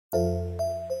All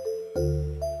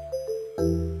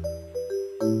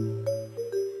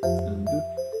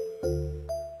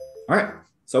right,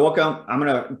 so welcome. I'm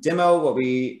gonna demo what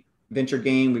we venture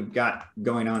game we've got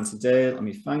going on today. Let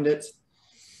me find it.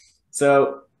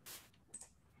 So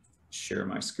share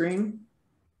my screen.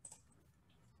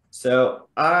 So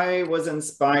I was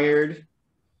inspired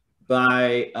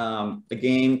by a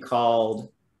game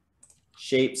called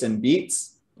Shapes and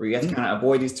Beats, where you have to kind of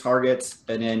avoid these targets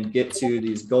and then get to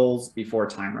these goals before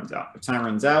time runs out. If time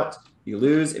runs out, you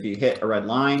lose. If you hit a red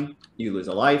line, you lose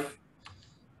a life.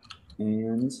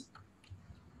 And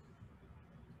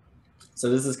so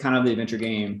this is kind of the adventure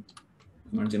game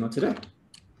I'm going to demo today.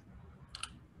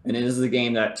 And this is a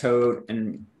game that Toad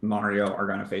and Mario are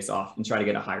going to face off and try to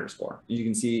get a higher score. You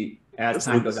can see as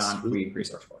time goes on, we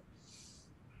increase our score.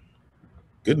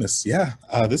 Goodness, yeah.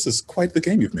 This is quite the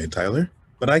game you've made, Tyler.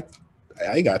 But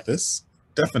I got this,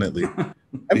 definitely.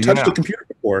 I've touched a computer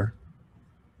before,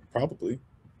 probably.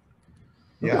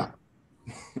 Yeah.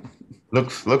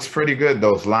 Looks pretty good.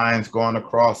 Those lines going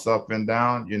across up and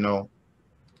down, you know.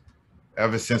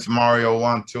 Ever since Mario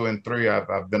 1, 2, and 3,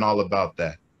 I've been all about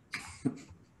that.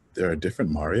 There are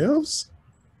different Marios?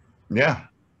 Yeah.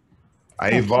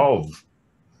 I evolved.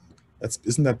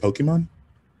 Isn't that Pokemon?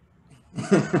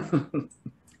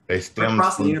 They stem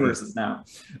across the universes now.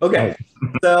 Okay.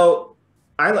 So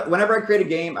whenever I create a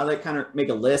game, I like kind of make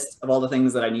a list of all the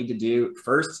things that I need to do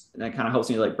first, and that kind of helps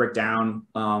me like break down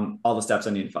all the steps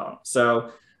I need to follow.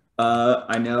 So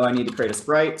I know I need to create a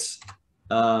sprite.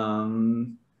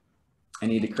 I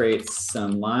need to create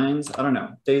some lines. I don't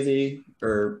know, Daisy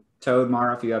or Toad,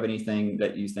 Mara, if you have anything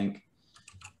that you think.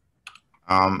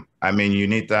 I mean, you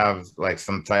need to have like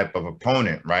some type of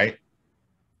opponent, right?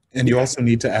 And you also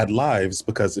need to add lives,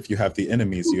 because if you have the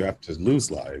enemies, you have to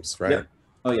lose lives, right? Yep.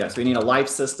 Oh yeah, so we need a life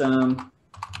system.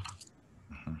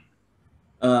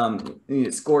 We need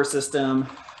a score system.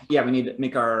 Yeah, we need to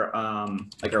make our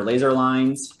like our laser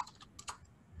lines.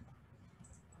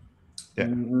 Yeah.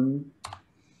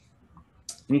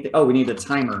 We need a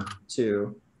timer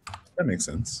too. That makes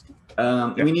sense.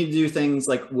 And we need to do things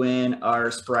like when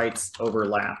our sprites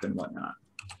overlap and whatnot,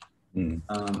 and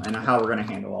how we're going to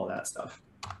handle all that stuff.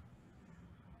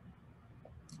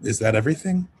 Is that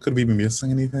everything? Could we be missing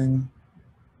anything?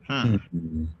 I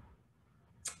don't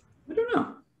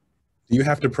know. Do you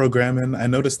have to program in? I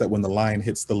noticed that when the line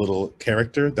hits the little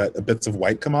character, that bits of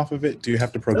white come off of it. Do you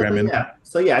have to program in? Yeah.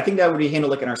 So yeah, I think that would be handled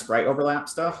like in our sprite overlap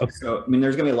stuff. Okay. So I mean,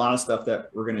 there's going to be a lot of stuff that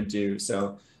we're going to do.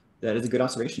 So that is a good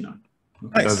observation on.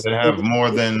 Nice. Does it have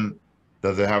more than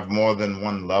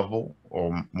one level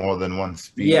or more than one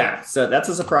speed? Yeah, so that's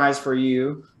a surprise for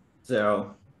you.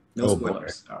 So no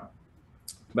spoilers.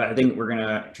 But I think we're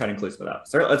gonna try to include that.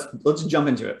 So let's jump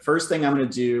into it. First thing I'm gonna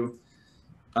do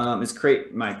is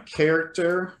create my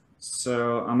character.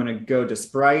 So I'm gonna go to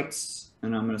sprites,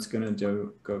 and I'm just gonna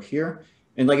go here.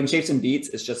 And like in Shapes and Beats,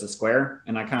 it's just a square,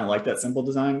 and I kind of like that simple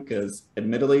design because,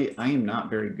 admittedly, I am not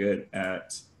very good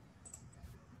at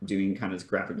doing kind of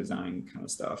graphic design kind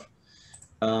of stuff.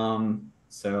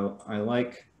 So I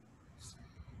like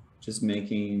just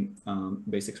making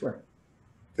basic square.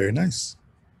 Very nice.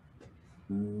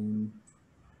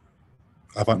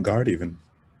 Avant-garde even.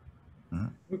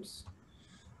 Oops.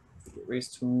 Erase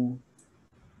tool.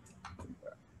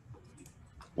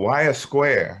 Why a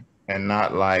square and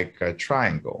not like a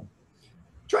triangle?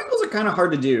 Triangles are kind of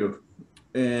hard to do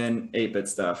in 8-bit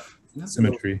stuff. That's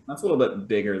Symmetry. That's a little bit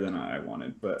bigger than I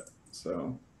wanted, but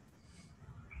so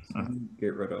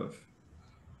get rid of.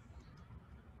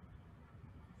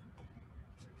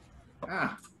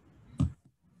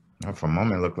 For a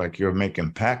moment, it looked like you were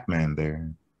making Pac-Man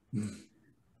there.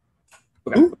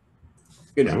 Okay.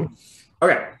 Good now.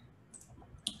 Okay.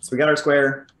 So we got our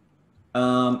square.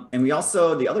 And we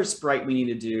also, the other sprite we need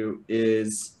to do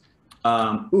is,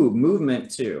 movement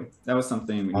too. That was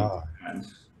something we need to add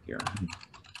here.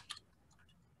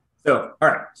 So, all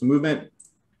right, so movement.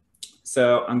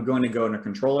 So I'm going to go in a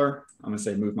controller. I'm going to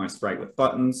say move my sprite with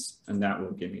buttons, and that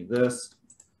will give me this.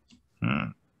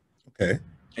 Okay.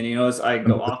 And you notice I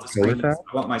go off the screen. I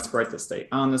want my sprite to stay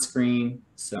on the screen.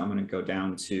 So I'm going to go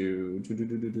down to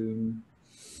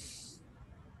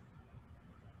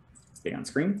stay on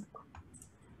screen.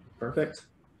 Perfect.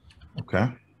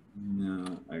 Okay.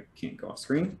 No, I can't go off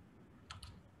screen.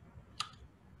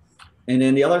 And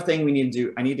then the other thing we need to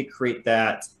do, I need to create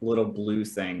that little blue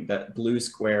thing, that blue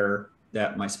square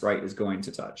that my sprite is going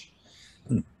to touch.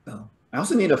 I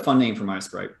also need a fun name for my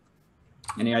sprite.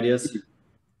 Any ideas?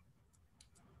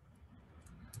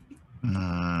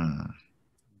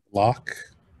 Block.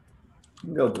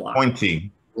 Go block.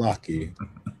 Pointy. Blocky.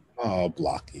 Oh,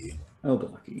 blocky. Oh,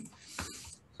 blocky.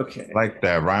 Okay. Like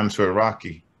that, rhymes with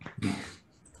Rocky.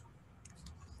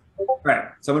 All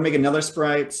right, so I'm gonna make another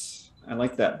sprite. I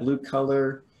like that blue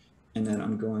color. And then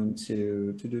I'm going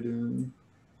to,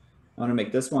 I want to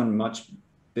make this one much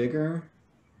bigger.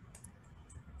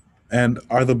 And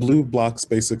are the blue blocks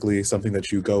basically something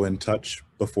that you go and touch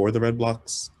before the red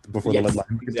blocks, before the red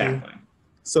line? Exactly.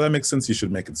 So that makes sense. You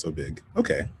should make it so big.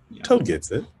 Okay. Yeah. Toad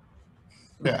gets it.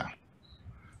 Yeah.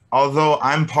 Although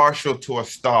I'm partial to a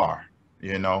star,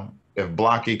 you know, if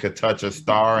Blocky could touch a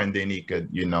star and then he could,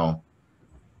 you know,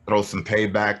 throw some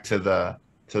payback to the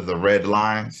red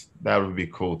lines, that would be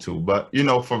cool too. But you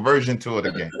know, for version 2 of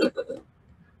the game.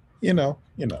 You know.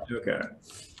 Okay.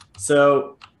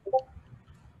 So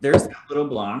there's that little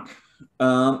block.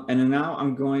 And then now I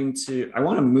want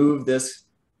to move this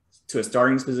to a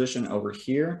starting position over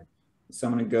here. So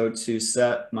I'm going to go to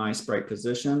set my sprite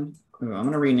position. Ooh, I'm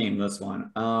going to rename this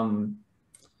one.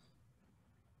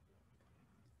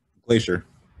 Glacier.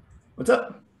 What's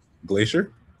up?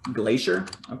 Glacier? Glacier?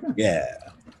 Okay. Yeah.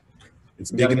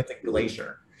 It's We big. gotta get the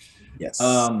glacier. Yes.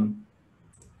 And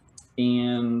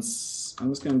I'm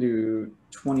just going to do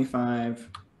 25,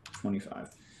 25.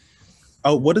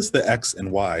 Oh, what is the X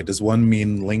and Y? Does one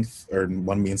mean length or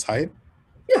one means height?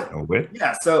 Yeah. No width?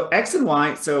 Yeah. So X and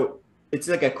Y. So it's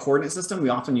like a coordinate system. We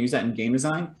often use that in game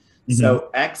design. Mm-hmm. So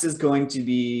X is going to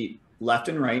be left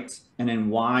and right, and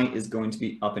then Y is going to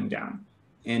be up and down.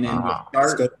 And then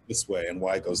X goes this way and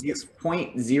Y goes this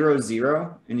way.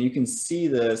 0.00, and you can see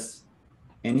this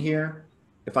in here.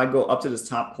 If I go up to this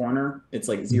top corner, it's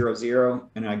like 0, 0,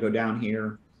 and I go down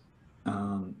here.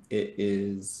 It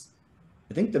is,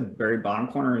 I think the very bottom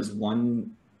corner is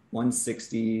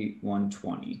 160,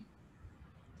 120.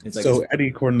 It's like so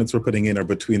any coordinates we're putting in are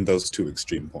between those two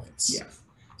extreme points. Yeah.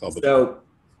 So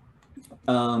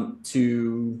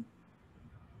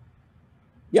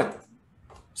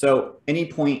So any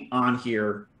point on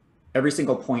here, every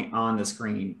single point on the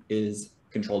screen is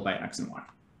controlled by X and Y.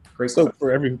 Great. So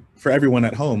for everyone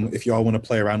at home, if you all want to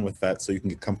play around with that so you can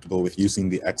get comfortable with using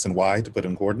the X and Y to put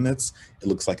in coordinates, it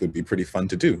looks like it would be pretty fun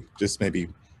to do. Just maybe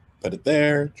put it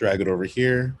there, drag it over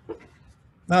here.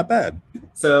 Not bad.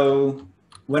 So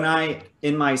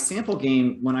in my sample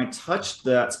game, when I touched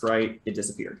that sprite, it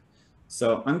disappeared.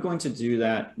 So I'm going to do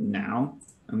that now.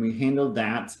 And we handled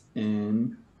that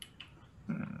in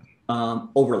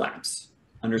overlaps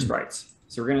under sprites.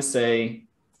 So we're going to say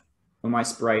when my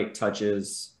sprite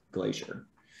touches Glacier.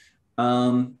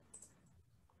 So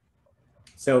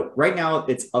right now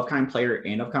it's of kind player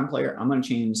and of kind player. I'm going to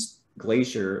change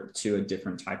Glacier to a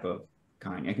different type of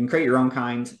kind. You can create your own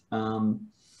kind. I'm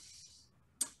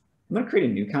going to create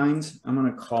a new kind. I'm going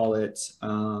to call it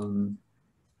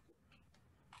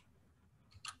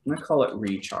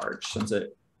recharge, since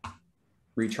it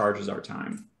recharges our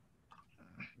time.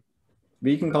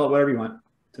 But you can call it whatever you want.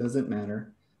 Doesn't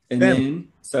matter. And then,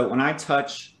 so when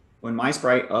my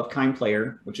sprite of kind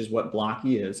player, which is what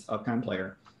Blocky is, of kind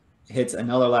player, hits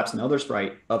another lapse, another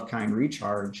sprite of kind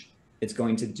recharge, it's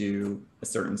going to do a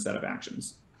certain set of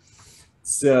actions.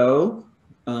 So,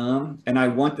 and I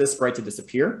want this sprite to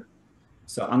disappear.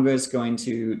 So I'm just going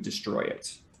to destroy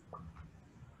it.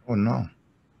 Oh no.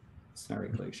 Sorry,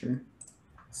 Glacier.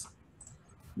 It's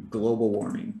global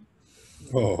warming.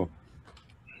 Oh.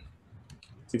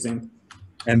 See what I'm saying?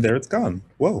 And there it's gone.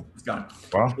 Whoa. It's gone.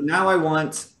 Wow. So now I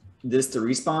want this to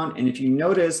respawn. And if you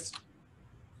noticed,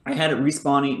 I had it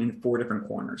respawning in 4 different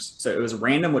corners. So it was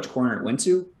random which corner it went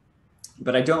to,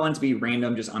 but I don't want it to be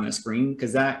random just on a screen,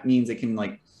 because that means it can,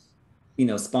 like, you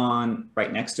know, spawn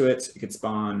right next to it. It could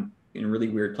spawn in really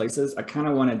weird places. I kind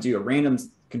of want to do a random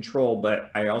control, but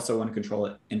I also want to control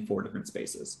it in 4 different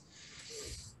spaces.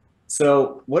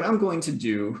 So what I'm going to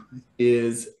do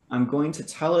is I'm going to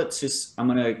tell it to, I'm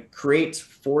going to create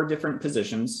 4 different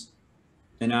positions,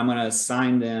 and I'm going to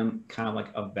assign them kind of like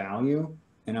a value,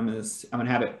 and I'm going to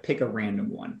have it pick a random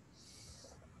one.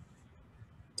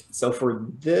 So for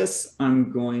this,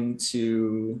 I'm going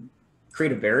to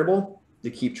create a variable to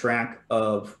keep track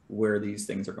of where these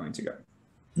things are going to go.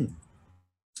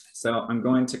 So I'm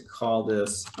going to call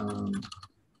this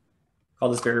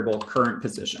variable current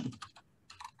position.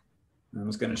 I'm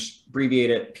just going to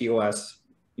abbreviate it POS.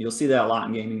 You'll see that a lot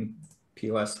in gaming,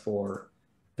 POS for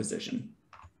position.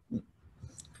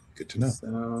 Good to know. So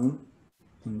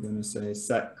I'm going to say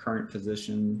set current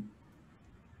position.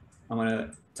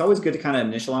 It's always good to kind of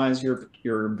initialize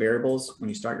your variables when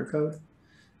you start your code.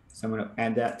 So I'm going to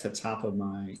add that to the top of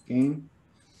my game.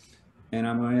 And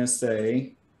I'm going to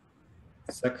say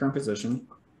set current position.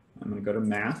 I'm going to go to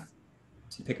math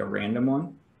to pick a random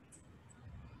one.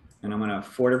 And I'm going to have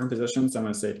 4 different positions. I'm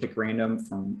going to say pick random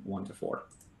from 1 to 4.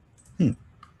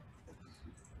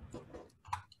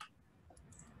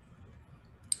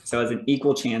 So it has an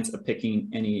equal chance of picking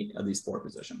any of these 4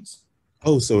 positions.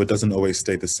 Oh, so it doesn't always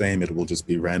stay the same. It will just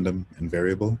be random and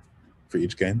variable for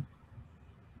each game?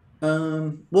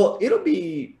 Well, it'll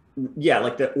be, yeah,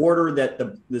 like the order that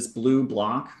this blue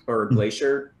block or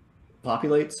glacier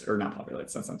populates, or not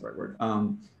populates, that's not the right word.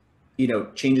 You know,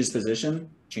 changes position,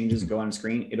 changes go on the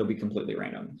screen. It'll be completely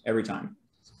random every time.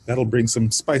 That'll bring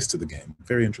some spice to the game.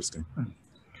 Very interesting.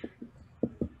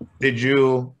 Did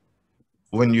you,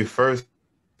 when you first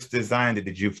designed it,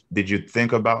 did you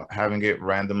think about having it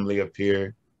randomly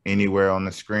appear anywhere on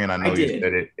the screen? I know you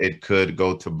said it could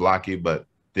go to blocky, but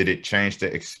did it change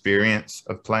the experience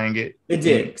of playing it? It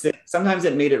did. Sometimes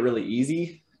it made it really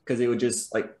easy because it would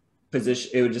just like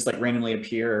randomly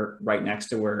appear right next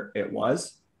to where it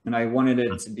was. And I wanted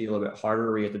it to be a little bit harder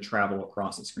where you have to travel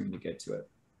across the screen to get to it.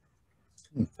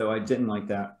 So I didn't like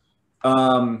that.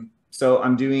 So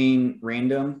I'm doing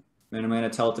random and I'm going to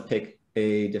tell it to pick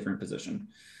a different position.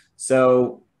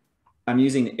 So I'm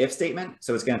using the if statement.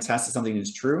 So it's going to test if something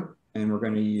is true. And we're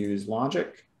going to use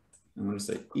logic. I'm going to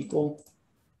say equal.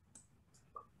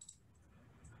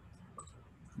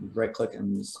 Right click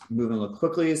and just moving a little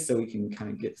quickly so we can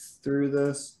kind of get through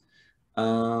this.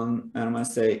 And I'm going to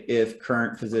say if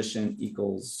current position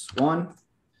equals 1.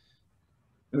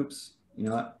 Oops, you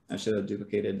know what? I should have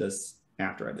duplicated this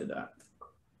after I did that.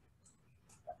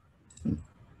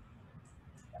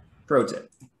 Pro tip.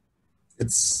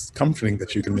 It's comforting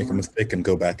that you can make a mistake and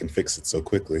go back and fix it so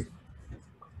quickly.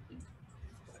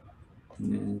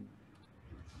 And then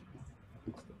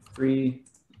 3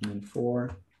 and then 4.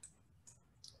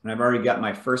 And I've already got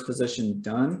my first position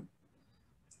done.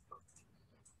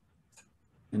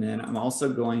 And then I'm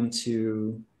also going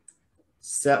to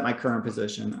set my current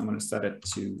position. I'm going to set it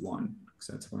to 1 because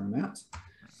that's where I'm at.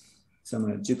 So I'm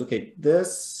going to duplicate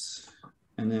this.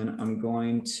 And then I'm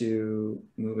going to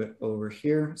move it over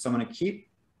here. So I'm going to keep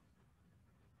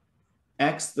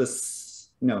X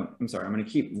I'm going to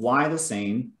keep Y the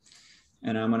same.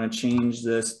 And I'm going to change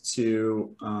this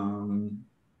to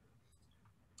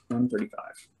 135.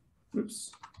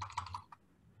 Oops.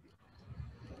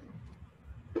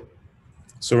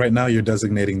 So right now you're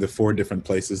designating the 4 different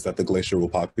places that the glacier will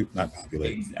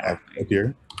populate. Exactly.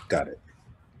 Here. Got it.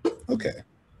 Okay.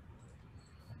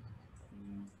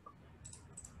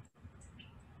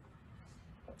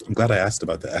 I'm glad I asked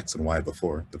about the X and Y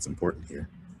before. That's important here.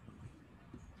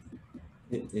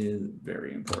 It is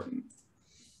very important.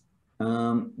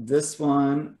 This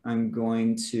one, I'm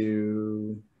going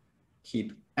to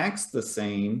keep X the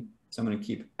same. So I'm going to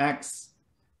keep X.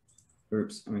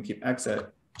 Oops, I'm going to keep X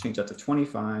at, change that to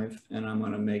 25, and I'm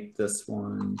going to make this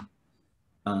one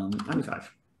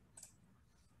 95.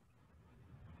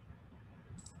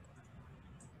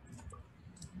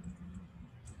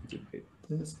 Duplicate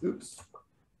this. Oops.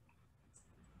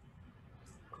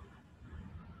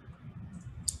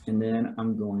 And then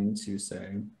I'm going to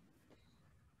say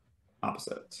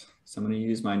opposite. So I'm going to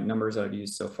use my numbers I've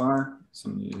used so far. So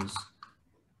I'm going to use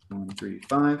 1, 3,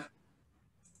 5,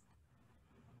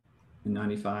 and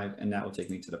 95, and that will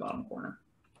take me to the bottom corner.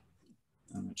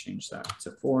 I'm going to change that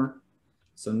to 4.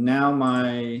 So now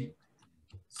my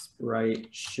sprite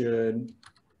should,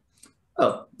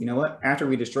 oh, you know what? After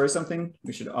we destroy something,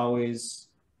 we should always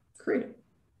create it.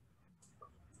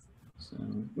 So,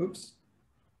 oops.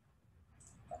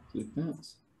 Do that.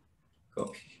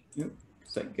 Go,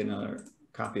 get another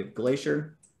copy of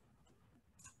Glacier.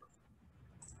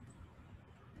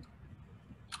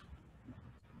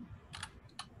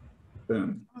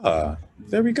 Boom.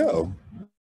 There we go.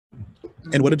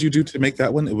 And what did you do to make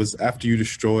that one? It was after you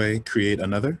destroy, create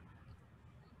another?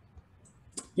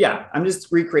 Yeah, I'm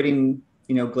just recreating,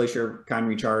 Glacier kind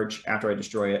recharge after I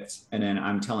destroy it. And then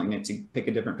I'm telling it to pick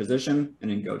a different position and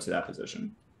then go to that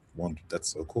position. That's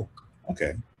so cool.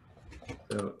 Okay.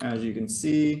 So as you can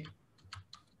see,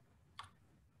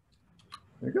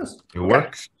 there it goes. It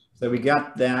works. So we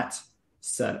got that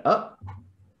set up.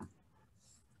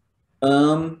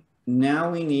 Now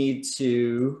we need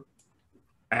to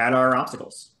add our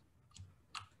obstacles.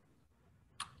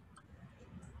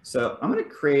 So I'm going to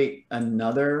create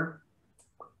another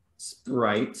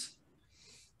sprite.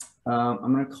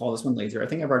 I'm going to call this one laser. I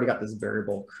think I've already got this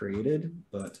variable created,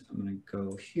 but I'm going to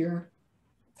go here,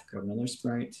 grab another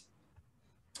sprite.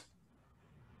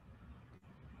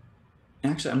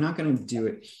 Actually, I'm not going to do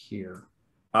it here.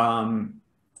 I'm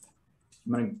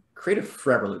going to create a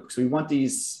forever loop because we want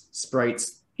these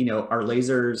sprites, our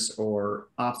lasers or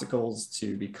obstacles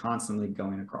to be constantly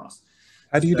going across.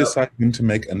 How do you decide when to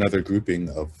make another grouping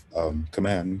of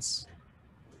commands?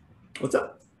 What's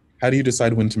up? How do you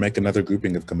decide when to make another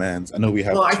grouping of commands? I know we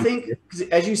have. Well, I think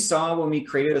as you saw when we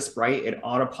created a sprite, it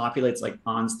auto populates like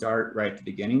on start right at the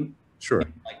beginning. Sure.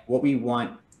 And, like what we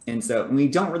want, and so we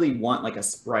don't really want like a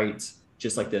sprite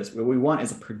just like this. What we want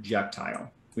is a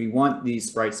projectile. We want these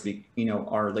sprites to be, you know,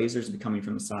 our lasers to be coming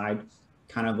from the side,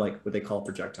 kind of like what they call a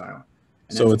projectile.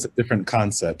 And so it's a different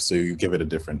concept, so you give it a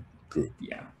different group.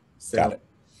 Yeah. So, got it.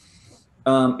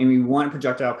 And we want a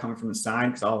projectile coming from the side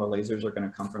because all of our lasers are going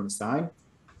to come from the side.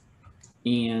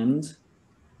 And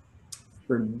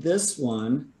for this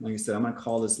one, like I said, I'm going to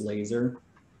call this laser.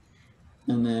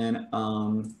 And then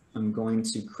I'm going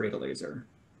to create a laser.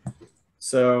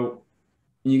 So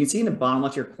you can see in the bottom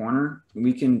left your corner,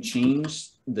 we can change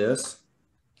this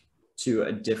to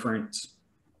a different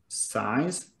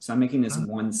size. So I'm making this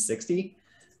 160.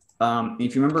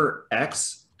 If you remember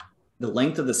X, the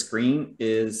length of the screen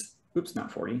is, oops,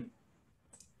 not 40. I'm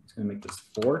just going to make this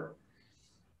 4.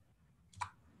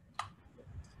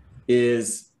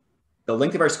 Is the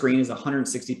length of our screen is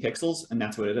 160 pixels, and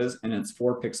that's what it is, and it's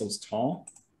 4 pixels tall.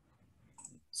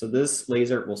 So this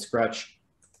laser will scratch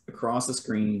across the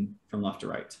screen from left to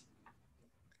right.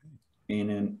 And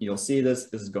then you'll see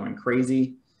this is going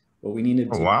crazy. What we need to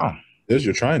do. Oh, wow. There's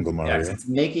your triangle, Mario. Yes, it's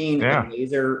making a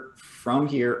laser from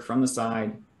here, from the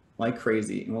side, like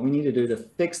crazy. And what we need to do to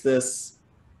fix this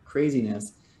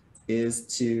craziness is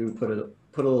to put a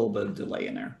little bit of delay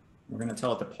in there. We're going to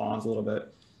tell it to pause a little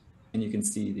bit, and you can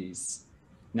see these.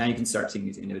 Now you can start seeing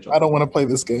these individual. I don't want to play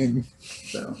this game.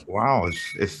 So wow,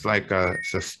 it's like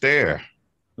it's a stare.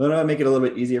 Let me make it a little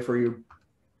bit easier for you.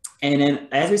 And then,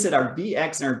 as we said, our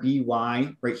Bx and our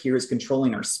By right here is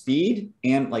controlling our speed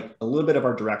and like a little bit of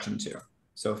our direction too.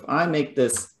 So if I make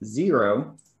this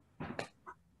 0,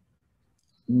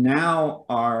 now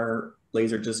our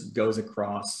laser just goes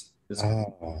across this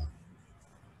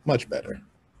much better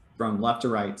from left to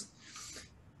right.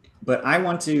 But I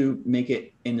want to make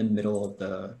it in the middle of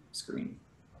the screen.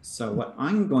 So what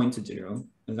I'm going to do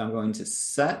is I'm going to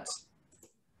set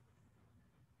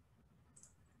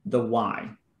the Y.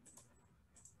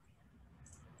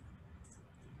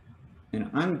 And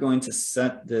I'm going to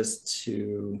set this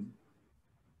to,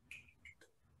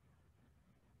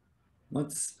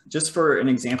 just for an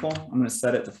example, I'm going to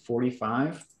set it to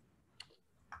 45.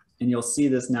 And you'll see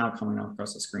this now coming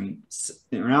across the screen. So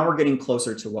now we're getting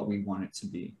closer to what we want it to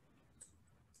be.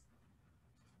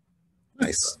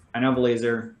 Nice. I know the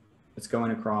laser, it's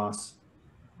going across,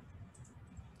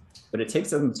 but it takes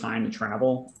some time to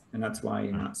travel, and that's why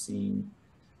you're not seeing.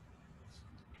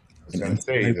 I was going to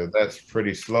say either that's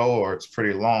pretty slow or it's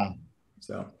pretty long.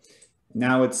 So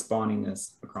now it's spawning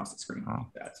this across the screen like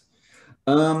that.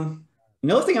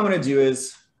 Another thing I'm going to do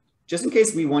is, just in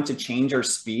case we want to change our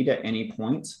speed at any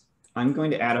point, I'm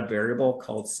going to add a variable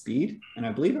called speed, and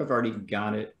I believe I've already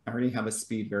got it. I already have a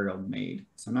speed variable made,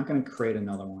 so I'm not going to create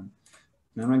another one.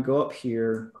 And I'm going to go up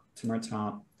here to my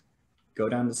top, go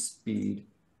down to speed,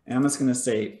 and I'm just going to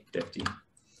say 50.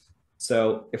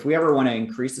 So if we ever want to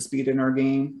increase the speed in our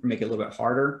game or make it a little bit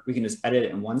harder, we can just edit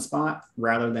it in one spot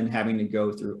rather than having to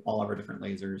go through all of our different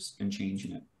lasers and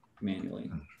changing it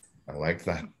manually. I like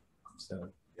that. So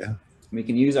yeah, we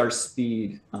can use our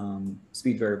speed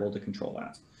variable to control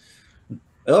that.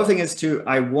 The other thing is too,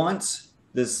 I want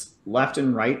this left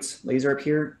and right laser up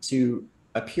here to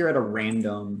appear at a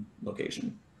random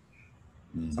location.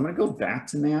 So I'm going to go back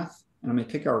to math, and I'm going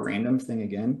to pick our random thing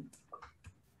again.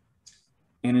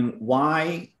 And in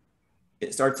Y,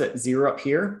 it starts at 0 up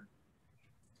here,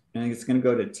 and it's going to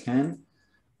go to 10.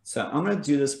 So I'm going to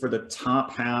do this for the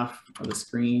top half of the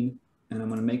screen, and I'm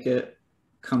going to make it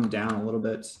come down a little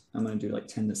bit. I'm going to do like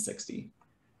 10 to 60.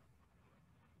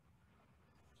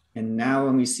 And now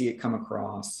when we see it come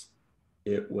across,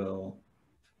 it will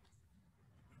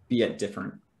be at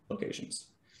different locations.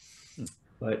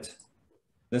 But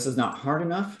this is not hard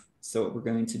enough. So what we're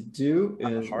going to do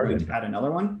is we're going to add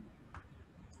another one.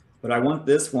 But I want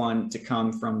this one to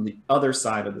come from the other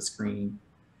side of the screen.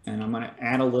 And I'm going to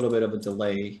add a little bit of a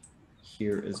delay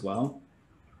here as well.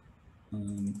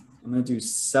 I'm going to do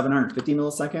 750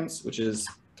 milliseconds, which is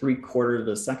 3/4 of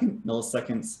a second.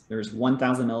 Milliseconds, there's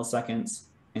 1,000 milliseconds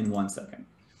in 1 second.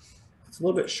 It's a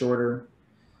little bit shorter.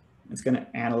 It's going to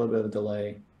add a little bit of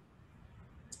delay.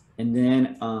 And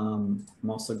then I'm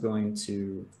also going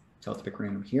to tell it to pick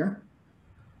random here.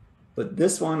 But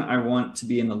this one I want to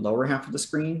be in the lower half of the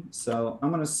screen. So I'm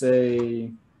going to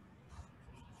say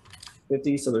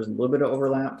 50. So there's a little bit of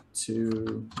overlap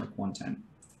to like 110.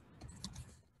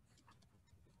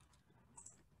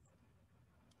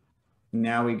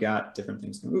 Now we got different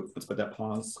things. Ooh, let's put that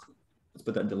pause. Let's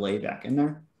put that delay back in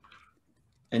there.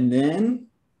 And then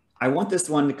I want this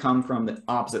one to come from the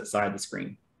opposite side of the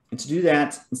screen. And to do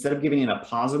that, instead of giving it a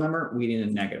positive number, we need a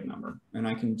negative number. And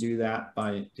I can do that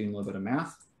by doing a little bit of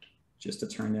math just to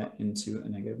turn that into a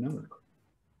negative number.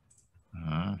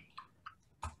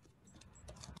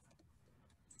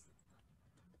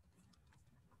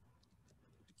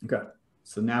 Okay,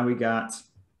 so now we got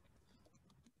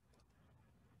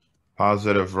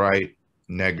positive right,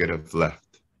 negative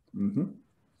left.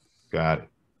 Got it.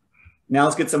 Now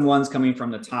let's get some ones coming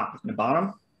from the top and the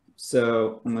bottom.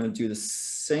 So I'm going to do the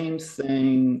same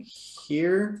thing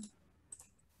here.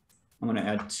 I'm going to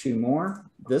add 2 more.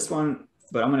 This one,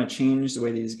 but I'm going to change the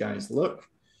way these guys look.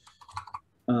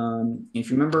 If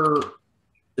you remember,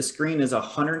 the screen is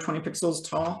 120 pixels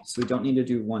tall, so we don't need to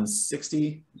do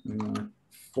 160. We want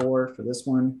 4 for this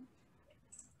one.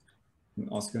 I'm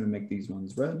also going to make these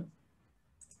ones red.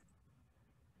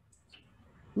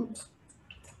 Oops.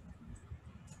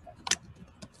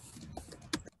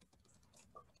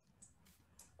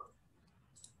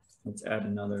 Let's add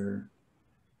another.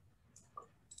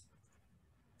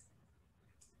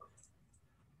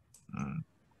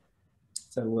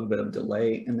 Let's add a little bit of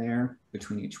delay in there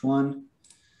between each one.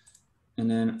 And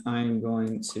then I'm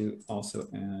going to also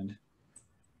add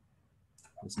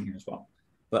this in here as well.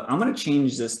 But I'm going to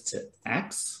change this to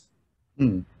X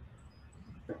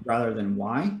rather than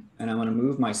Y. And I'm going to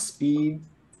move my speed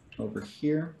over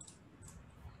here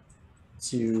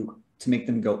to make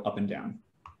them go up and down.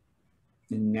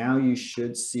 And now you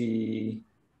should see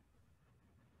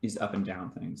these up and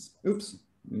down things. Oops,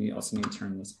 we also need to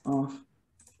turn this off.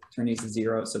 Turn these to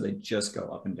 0 so they just go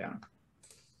up and down.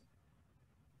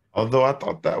 Although I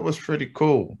thought that was pretty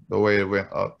cool, the way it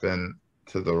went up and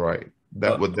to the right.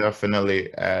 That would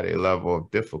definitely add a level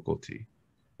of difficulty.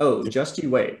 Oh, just you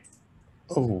wait.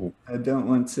 Oh. I don't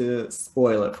want to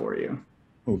spoil it for you.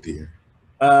 Oh dear.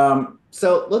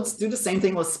 So let's do the same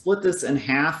thing. Let's split this in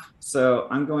half. So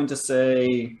I'm going to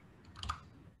say,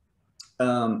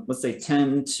 let's say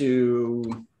 10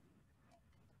 to,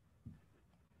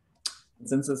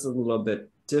 since this is a little bit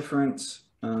different,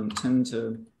 10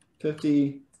 to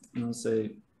 50, and I'll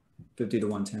say 50 to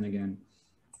 110 again.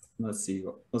 Let's see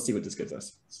what this gives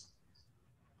us.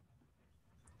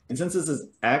 And since this is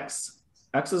X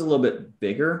is a little bit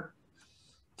bigger.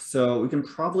 So we can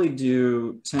probably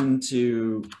do 10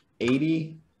 to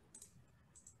 80.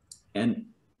 And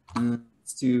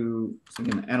let's do, so we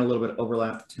can add a little bit of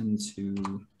overlap, 10 to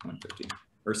 150,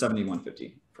 or 70,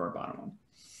 150 for our bottom one.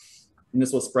 And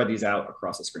this will spread these out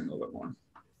across the screen a little bit more.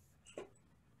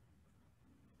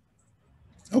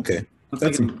 Okay.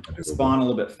 Let's make them spawn a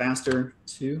little bit faster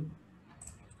too.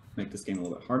 Make this game a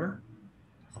little bit harder.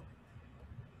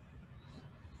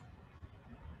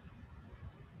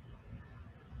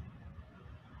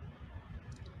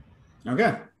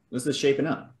 Okay, this is shaping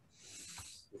up.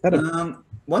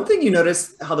 One thing you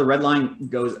notice how the red line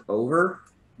goes over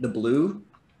the blue.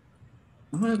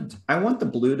 I want the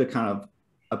blue to kind of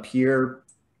appear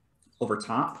over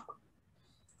top.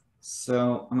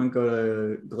 So I'm going to go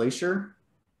to Glacier,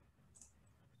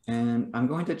 and I'm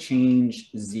going to change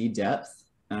Z depth,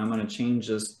 and I'm going to change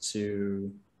this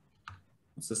to,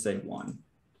 let's just say 1.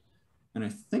 And I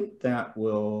think that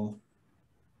will,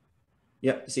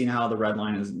 yep, see how the red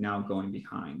line is now going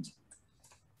behind.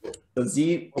 The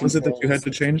Z. What was it that you had to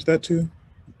change that to?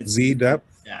 Z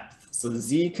depth? Depth. So the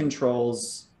Z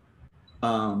controls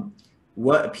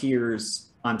what appears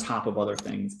on top of other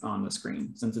things on the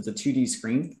screen. Since it's a 2D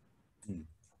screen.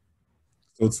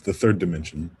 So it's the third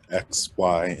dimension, X,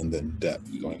 Y, and then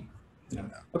depth going. Yeah.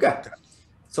 Okay.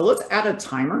 So let's add a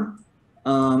timer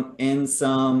and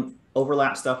some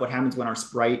overlap stuff. What happens when our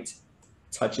sprite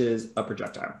touches a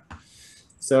projectile?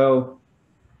 So,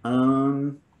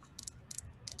 I'm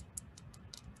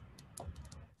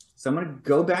going to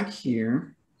go back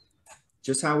here,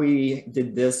 just how we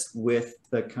did this with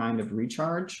the kind of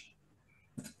recharge.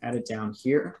 Add it down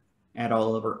here, add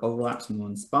all of our overlaps in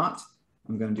one spot.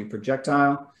 I'm going to do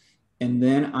projectile, and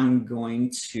then I'm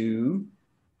going to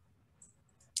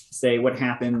say what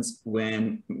happens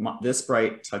when this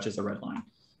sprite touches a red line.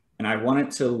 And I want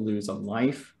it to lose a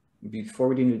life. Before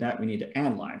we do that, we need to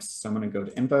add lives. So I'm going to go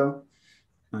to info.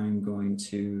 I'm going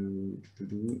to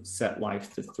set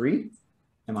life to 3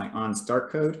 in my on start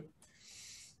code.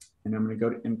 And I'm going to go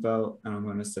to info, and I'm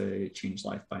going to say change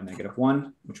life by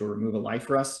 -1, which will remove a life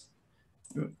for us.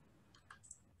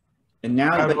 And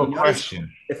now, I have a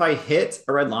question. If I hit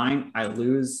a red line, I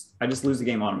just lose the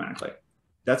game automatically.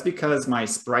 That's because my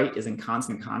sprite is in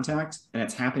constant contact, and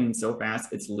it's happening so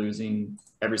fast, it's losing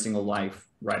every single life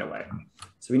right away.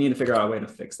 So we need to figure out a way to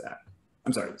fix that.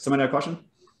 I'm sorry, someone had a question?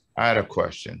 I had a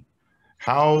question.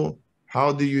 How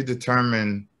do you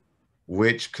determine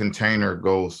which container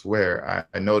goes where.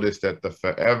 I noticed that the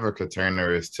forever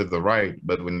container is to the right,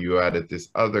 but when you added this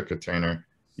other container,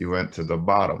 you went to the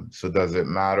bottom. So does it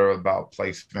matter about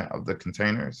placement of the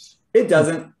containers? It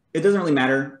doesn't. It doesn't really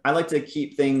matter. I like to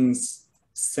keep things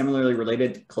similarly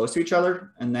related close to each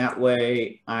other. And that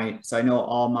way I know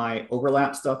all my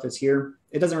overlap stuff is here.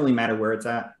 It doesn't really matter where it's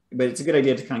at, but it's a good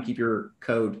idea to kind of keep your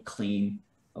code clean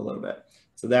a little bit.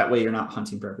 So that way you're not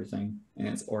hunting for everything and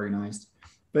it's organized,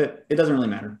 but it doesn't really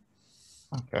matter,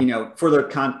 Okay. you know, for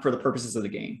the purposes of the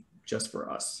game, just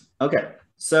for us. Okay.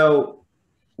 So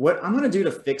what I'm going to do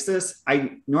to fix this,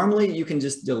 normally you can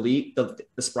just delete the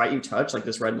sprite you touch, like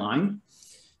this red line,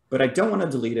 but I don't want to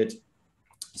delete it.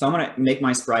 So I'm going to make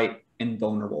my sprite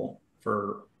invulnerable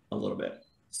for a little bit.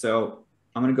 So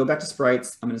I'm going to go back to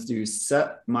sprites. I'm going to do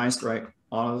set my sprite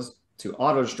to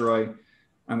auto destroy.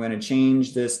 I'm going to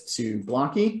change this to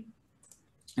blocky.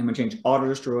 I'm going to change auto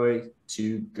destroy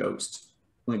to ghost.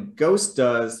 What ghost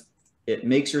does, it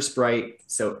makes your sprite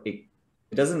so it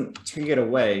doesn't take it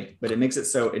away, but it makes it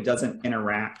so it doesn't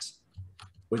interact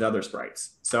with other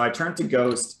sprites. So I turned to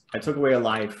ghost. I took away a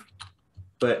life,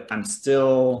 but I'm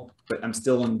still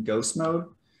in ghost mode.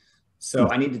 So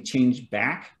I need to change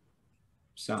back.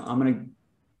 So I'm going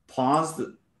to pause.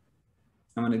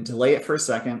 I'm going to delay it for a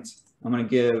second. I'm going to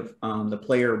give the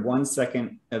player 1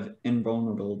 second of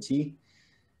invulnerability.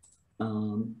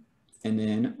 And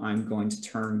then I'm going to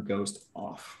turn ghost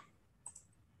off.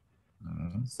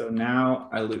 So now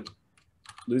I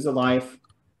lose a life,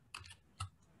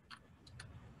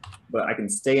 but I can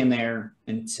stay in there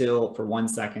for 1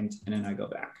 second, and then I go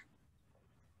back.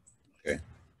 Okay.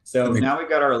 So now we've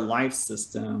got our life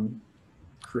system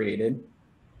created.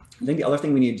 I think the other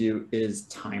thing we need to do is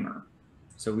timer.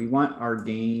 So we want our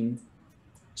game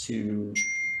to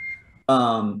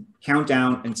count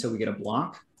down until we get a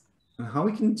block. And how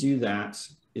we can do that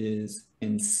is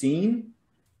in scene,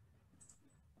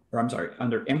 or I'm sorry,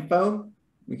 under info,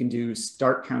 we can do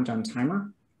start countdown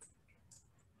timer.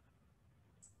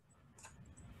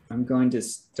 I'm going to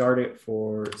start it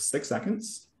for 6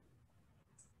 seconds.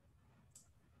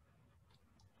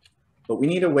 But we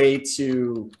need a way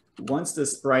to, once the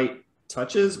sprite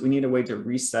touches, we need a way to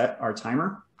reset our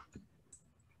timer.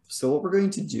 So what we're going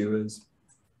to do is,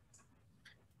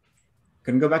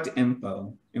 going to go back to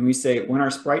info, and we say when our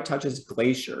sprite touches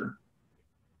glacier,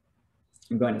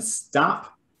 I'm going to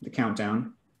stop the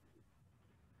countdown,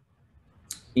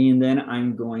 and then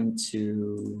I'm going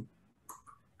to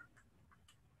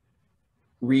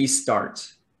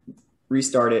restart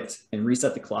it and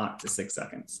reset the clock to 6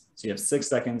 seconds. So you have 6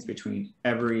 seconds between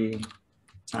every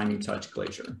time you touch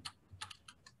glacier.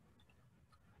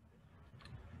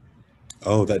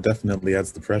 Oh, that definitely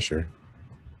adds the pressure.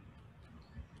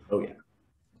 Oh yeah.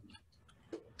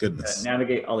 Goodness.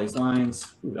 Navigate all these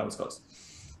lines. Ooh, that was close.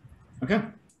 Okay.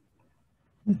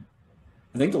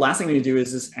 I think the last thing we need to do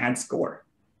is just add score.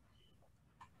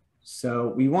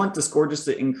 So we want the score just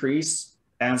to increase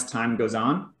as time goes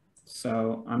on.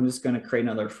 So I'm just going to create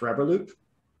another forever loop.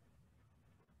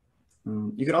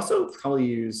 You could also probably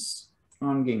use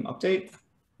on-game update.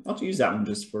 I'll use that one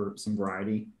just for some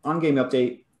variety. On-game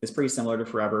update is pretty similar to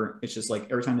forever. It's just like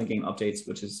every time the game updates,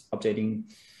 which is updating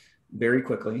very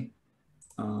quickly,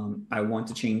 I want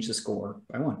to change the score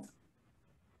by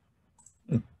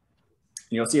 1.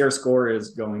 You'll see our score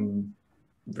is going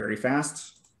very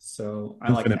fast. So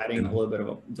I like adding a little bit of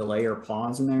a delay or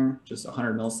pause in there, just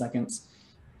 100 milliseconds,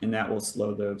 and that will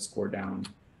slow the score down.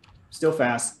 Still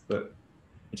fast, but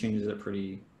it changes it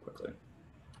pretty quickly.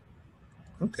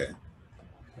 Okay.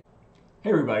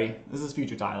 Hey everybody, this is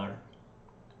Future Tyler.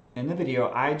 In the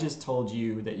video, I just told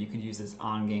you that you could use this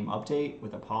on-game update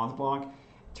with a pause block.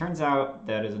 Turns out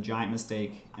that is a giant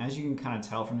mistake. As you can kind of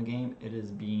tell from the game, it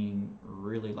is being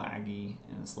really laggy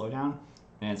in a slowdown,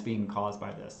 and it's being caused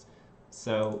by this.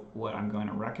 So what I'm going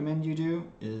to recommend you do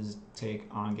is take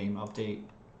on-game update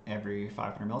every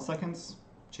 500 milliseconds,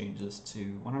 change this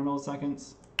to 100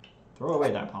 milliseconds, throw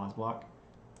away that pause block,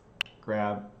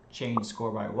 grab change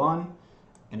score by 1,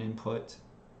 and input,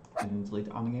 and delete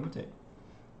the on-game update.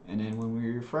 And then when we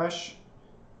refresh,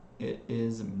 it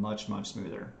is much, much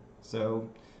smoother. So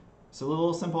it's a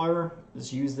little simpler.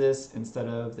 Just use this instead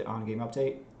of the on-game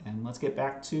update. And let's get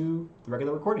back to the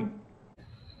regular recording.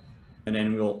 And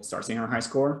then we'll start seeing our high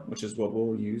score, which is what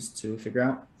we'll use to figure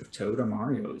out if Toad or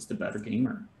Mario is the better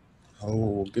gamer.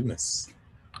 Oh, goodness.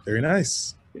 Very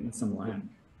nice. Getting some lag.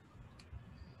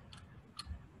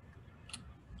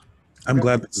 I'm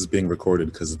glad this is being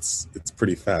recorded because it's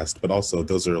pretty fast, but also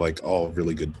those are like all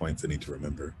really good points I need to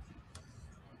remember.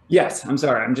 Yes, I'm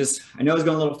sorry. I know I was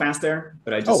going a little fast there,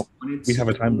 but I just wanted to. We have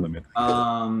a time limit.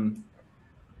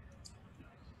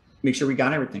 make sure we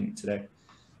got everything today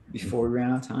before we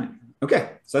ran out of time.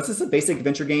 Okay, so that's just a basic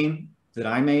adventure game that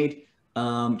I made,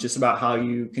 just about how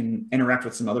you can interact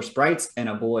with some other sprites and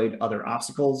avoid other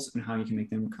obstacles and how you can make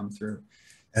them come through.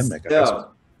 And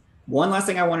so, one last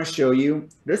thing I want to show you.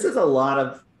 This is a lot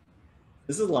of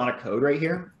code right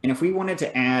here, and if we wanted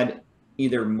to add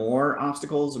either more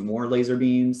obstacles, more laser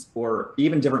beams, or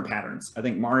even different patterns. I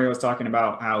think Mario was talking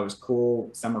about how it was cool.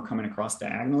 Some were coming across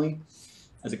diagonally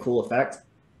as a cool effect.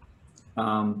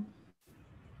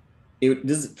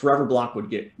 This forever block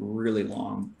would get really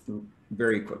long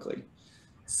very quickly.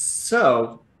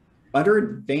 So under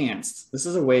advanced, this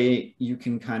is a way you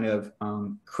can kind of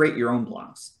create your own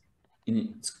blocks.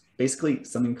 And it's basically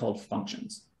something called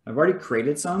functions. I've already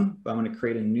created some, but I'm going to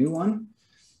create a new one.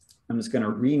 I'm just going to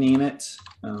rename it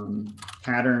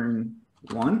pattern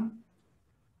 1.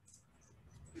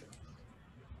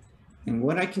 And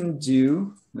what I can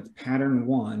do with pattern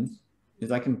 1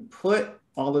 is I can put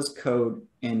all this code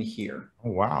in here.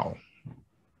 Oh, wow.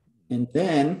 And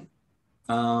then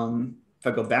if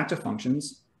I go back to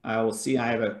functions, I will see I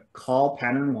have a call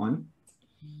pattern 1.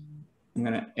 I'm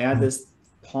going to add this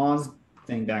pause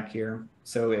thing back here.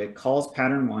 So it calls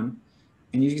pattern 1.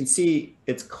 And you can see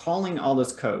it's calling all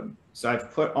this code. So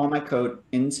I've put all my code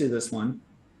into this one.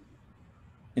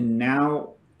 And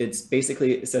now it's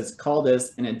basically, it says call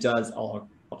this, and it does all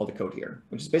the code here,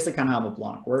 which is basically kind of how the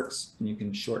block works. And you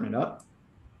can shorten it up.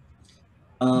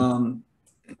 And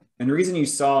the reason you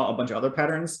saw a bunch of other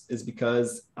patterns is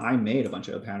because I made a bunch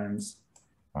of patterns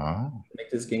to make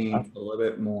this game a little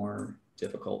bit more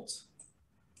difficult.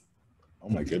 Oh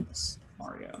my goodness.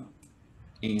 Mario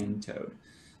and Toad.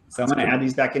 So I'm going to add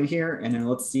these back in here, and then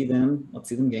let's see them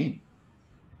game.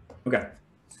 Okay.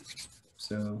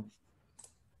 So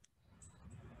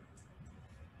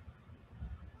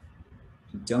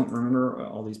I don't remember what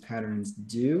all these patterns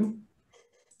do.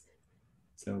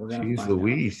 So we're going to find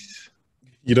Louise. Out.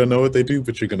 You don't know what they do,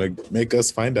 but you're going to make us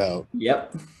find out.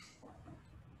 Yep.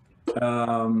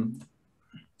 And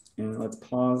let's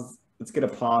pause. Let's get a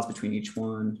pause between each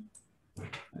one.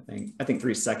 I think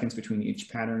 3 seconds between each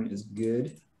pattern is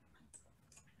good.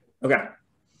 Okay.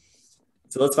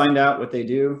 So let's find out what they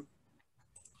do.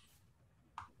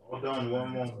 Hold on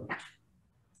one moment.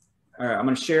 All right, I'm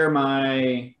going to share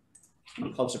my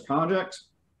publish a project.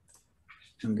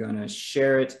 I'm going to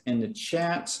share it in the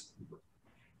chat.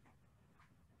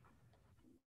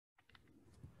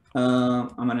 I'm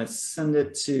going to send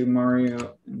it to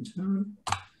Mario and Tom,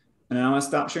 and I'm going to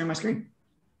stop sharing my screen.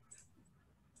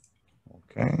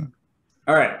 Okay.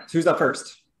 All right, who's up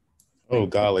first? Oh,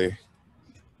 golly.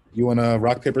 You want to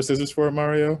rock, paper, scissors for it,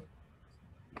 Mario?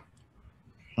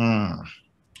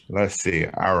 Let's see.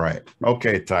 All right.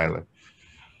 Okay, Tyler.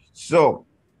 So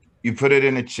you put it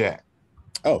in the chat.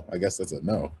 Oh, I guess that's a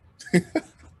no.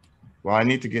 Well, I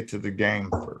need to get to the game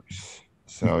first.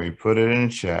 So you put it in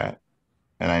the chat,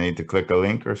 and I need to click a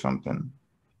link or something.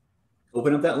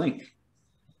 Open up that link.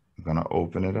 I'm going to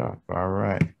open it up. All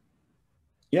right.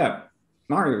 Yeah.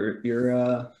 Mario,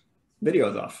 your video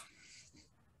is off.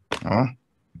 Huh?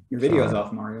 Your video is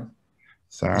off, Mario.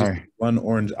 Sorry. Just one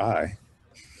orange eye.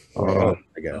 Oh,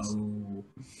 I guess. Oh.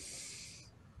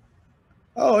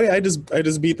 Oh yeah, I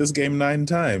just beat this game 9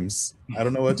 times. I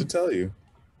don't know what to tell you.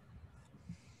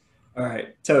 All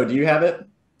right, Toad, do you have it?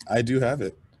 I do have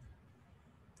it.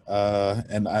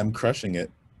 And I'm crushing it.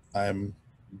 I'm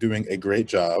doing a great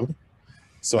job.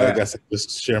 So I guess I'll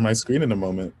just share my screen in a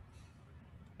moment.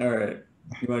 All right.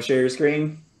 You want to share your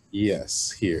screen?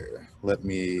 Yes, here. Let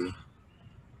me.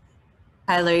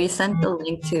 Tyler, you sent the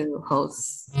link to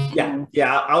hosts. Yeah,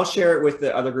 I'll share it with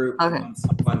the other group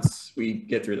once we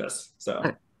get through this.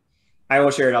 So I will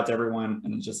share it out to everyone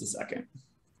in just a second.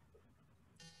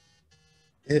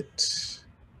 It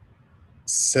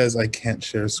says I can't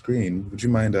share screen. Would you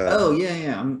mind? Oh,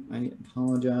 yeah. I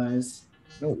apologize.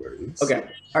 No worries. Okay.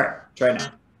 All right. Try it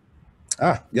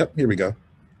now. Yep. Here we go.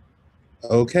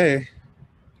 Okay.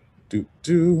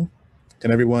 Can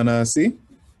everyone see?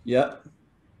 Yep.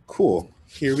 Cool.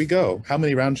 Here we go. How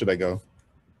many rounds should I go?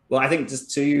 Well, I think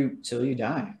just till you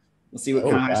die. Let's see what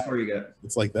kind of high score you get.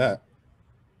 It's like that.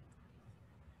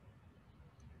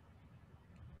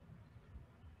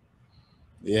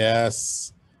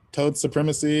 Yes. Toad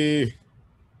supremacy.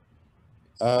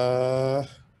 Oh,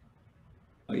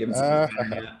 you haven't seen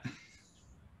it yet.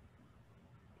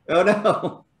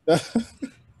 Oh no.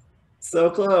 So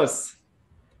close.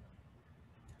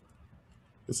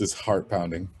 This is heart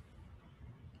pounding.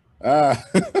 Only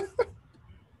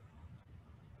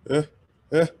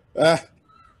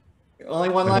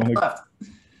one life left.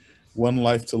 One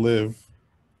life to live.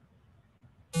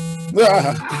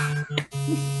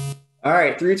 All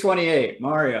right, 328,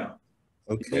 Mario.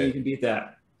 You think Okay. you can beat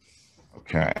that?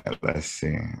 Okay, let's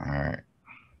see. All right.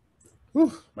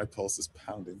 Whew, my pulse is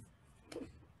pounding.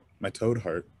 My toad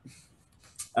heart.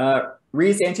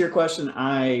 Reese, to answer your question,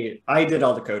 I did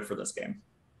all the code for this game.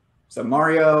 So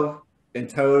Mario and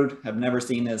Toad have never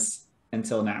seen this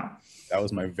until now. That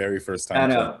was my very first time. I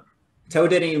know. Toad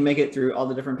didn't even make it through all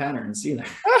the different patterns either.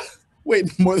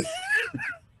 Wait, more.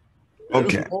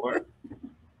 Okay. More?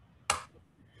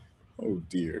 Oh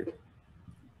dear.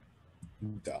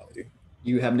 Dolly.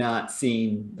 You have not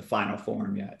seen the final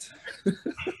form yet.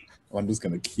 Well, I'm just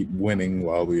gonna keep winning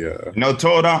while we No,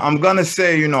 Toad, I'm gonna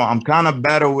say, you know, I'm kind of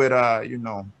better with you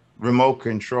know, remote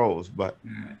controls, but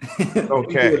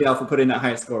okay. Thank you, for putting that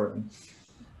high score.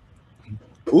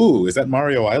 Ooh, is that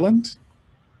Mario Island?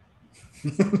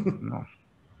 No.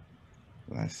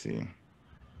 Let's see.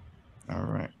 All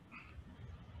right.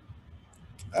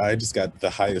 I just got the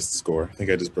highest score. I think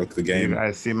I just broke the game. You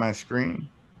guys see my screen?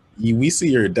 We see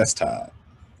your desktop.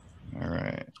 All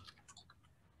right.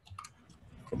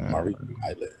 From Mario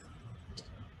Island.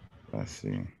 Let's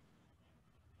see.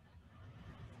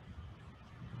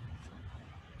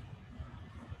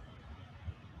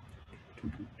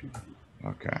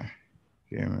 Okay.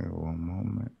 Give me one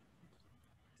moment.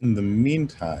 In the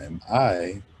meantime,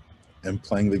 I am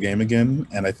playing the game again,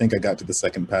 and I think I got to the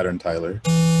second pattern, Tyler.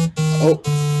 Oh,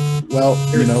 well,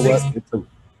 you know what? It's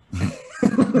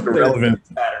irrelevant.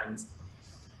 Patterns.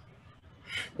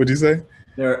 What'd you say?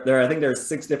 I think there are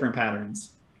 6 different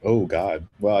patterns. Oh, God.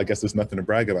 Well, I guess there's nothing to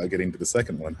brag about getting to the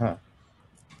second one, huh?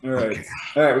 All right. Okay.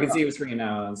 All right, we can see what screen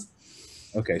now is.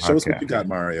 Okay, show us what you got,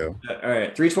 Mario. All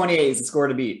right, 328 is the score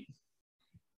to beat.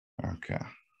 Okay.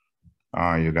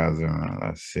 Oh, you guys are,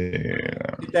 let's see.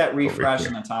 Hit that refresh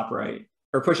in the top right.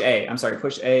 Or push A. I'm sorry,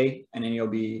 push A, and then you'll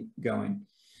be going.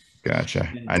 Gotcha.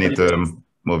 I need to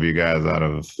move you guys out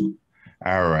of.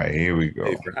 All right, here we go.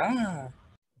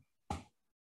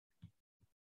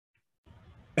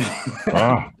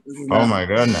 Oh my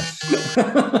goodness.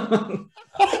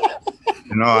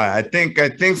 You know, I think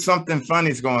something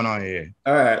funny's going on here.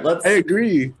 All right, I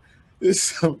agree. There's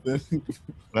something.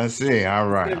 Let's see. All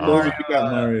right. All right. You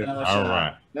got Mario. All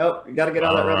right. Nope, you got to get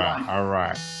out of that red line. All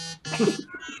right.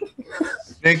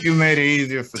 I think you made it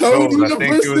easier for Toad. Toad. I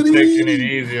think you were taking it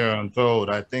easier on Toad.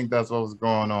 I think that's what was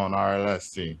going on. All right, let's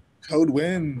see. Toad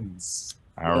wins.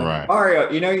 All right. Mario,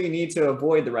 you know you need to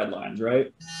avoid the red lines,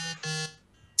 right?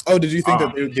 Oh, did you think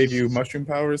that they gave you mushroom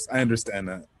powers? I understand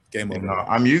that. Game over. No,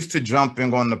 I'm used to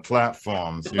jumping on the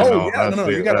platforms. You oh, know, yeah, no,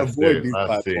 you got to avoid these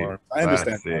platforms. I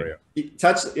understand, Mario.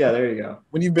 Yeah, there you go.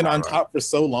 When you've been on top for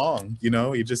so long, you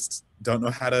know, you just don't know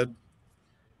how to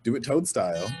do it Toad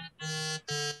style.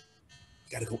 You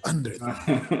got to go under.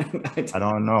 I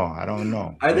don't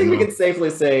know. I think we can safely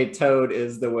say Toad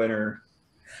is the winner.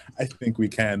 I think we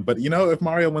can. But, you know, if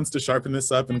Mario wants to sharpen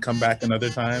this up and come back another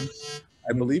time,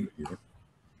 I believe in you.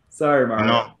 Sorry, Mario.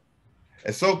 You know,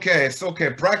 it's okay. It's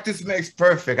okay. Practice makes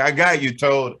perfect. I got you,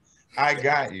 Toad. I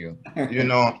got you. You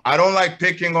know, I don't like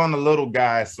picking on the little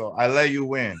guy, so I let you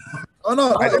win. Oh,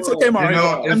 no, it's okay, Mario. You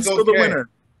know, I'm still the winner.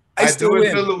 I still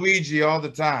win. To Luigi all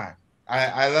the time.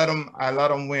 I let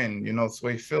him win, you know, so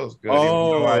he feels good.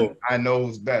 Oh. I know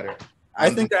who's better.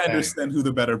 I think I understand who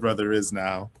the better brother is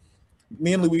now.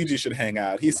 Me and Luigi should hang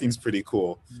out. He seems pretty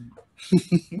cool.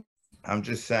 I'm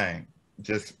just saying.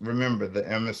 Just remember, the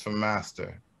M is for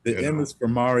master. The M is for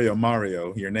Mario.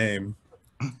 Mario, your name.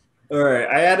 All right.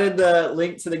 I added the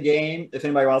link to the game if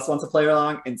anybody else wants to play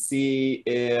along and see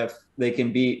if they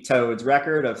can beat Toad's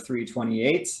record of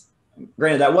 328.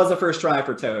 Granted, that was the first try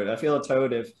for Toad. I feel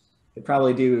Toad, if could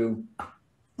probably do a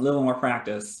little more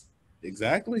practice.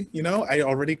 Exactly. You know, I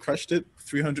already crushed it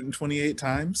 328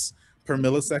 times per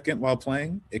millisecond while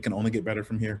playing. It can only get better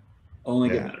from here. Only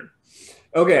get better.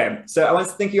 Okay, so I want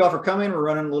to thank you all for coming. We're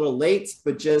running a little late,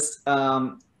 but just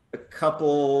a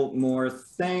couple more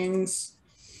things.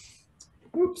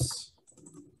 Oops.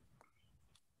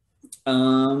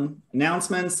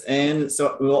 Announcements, and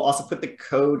so we'll also put the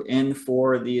code in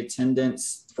for the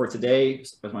attendance for today.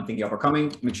 So I want to thank you all for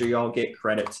coming. Make sure you all get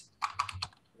credit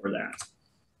for that.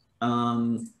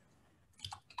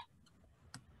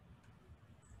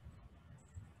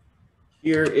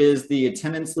 Here is the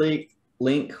attendance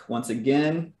link once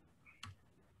again.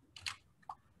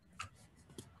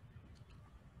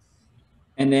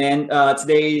 And then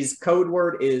today's code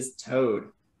word is Toad.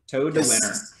 Toad the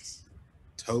winner.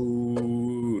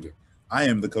 Toad. I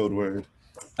am the code word.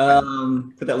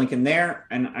 Put that link in there.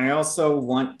 And I also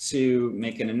want to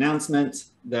make an announcement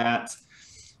that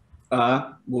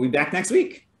we'll be back next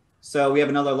week. So we have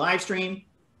another live stream.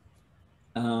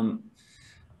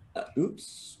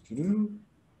 Oops.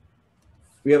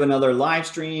 We have another live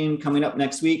stream coming up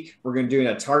next week. We're going to do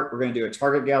a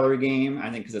target gallery game. I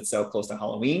think because it's so close to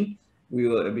Halloween,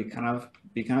 it'll be kind of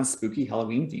spooky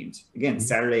Halloween themed. Again,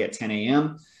 Saturday at 10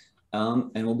 a.m.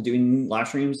 And we'll be doing live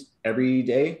streams every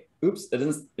day. Oops, it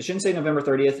shouldn't say November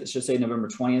 30th. It should say November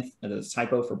 20th. It is a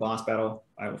typo for boss battle.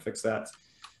 I will fix that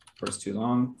before it's too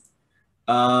long.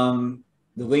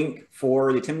 The link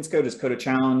for the attendance code is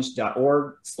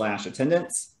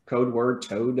codechallenge.org/attendance. Code word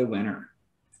Toad the winner.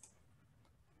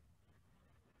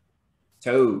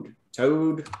 Toad.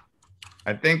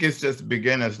 I think it's just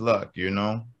beginner's luck, you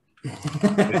know.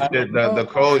 The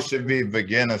code should be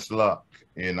beginner's luck,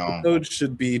 you know. The code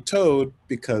should be Toad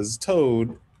because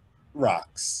Toad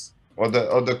rocks. Or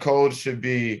the code should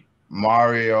be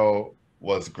Mario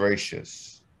was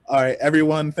gracious. All right,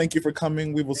 everyone, thank you for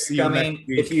coming. We will see you next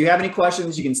week. If you have any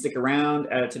questions, you can stick around,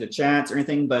 add it to the chats or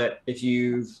anything. But if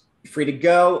you're free to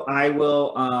go, I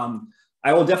will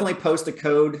definitely post a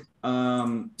code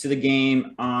to the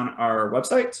game on our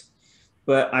website.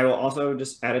 But I will also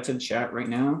just add it to the chat right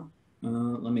now.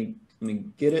 Let me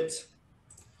get it.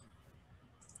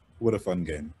 What a fun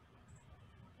game.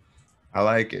 I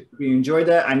like it. If you enjoyed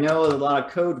that, I know a lot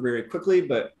of code very quickly,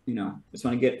 but just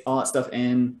want to get all that stuff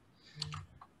in.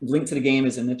 Link to the game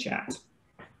is in the chat.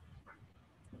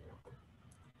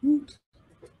 All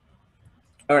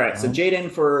right, so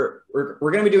Jaden, we're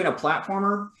going to be doing a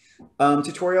platformer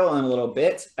tutorial in a little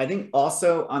bit. I think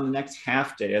also on the next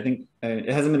half day, I think it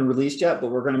hasn't been released yet,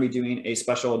 but we're going to be doing a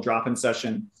special drop-in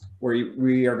session where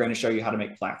we are going to show you how to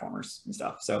make platformers and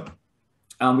stuff. So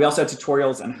we also have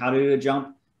tutorials on how to do a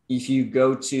jump. If you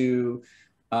go to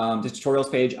the tutorials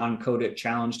page on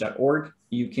codechallenge.org,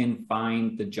 you can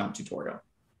find the jump tutorial.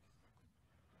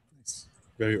 Nice.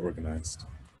 Very organized.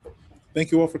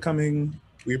 Thank you all for coming.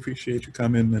 We appreciate you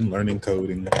coming and learning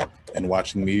coding and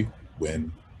watching me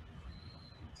win.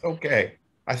 Okay.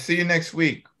 I see you next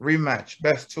week. Rematch.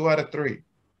 Best 2 out of 3.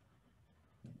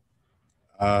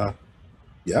 Yeah,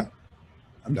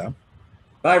 I'm down.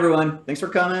 Bye, everyone. Thanks for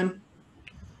coming.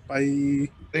 Bye.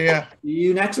 See ya. See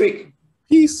you next week.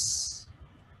 Peace.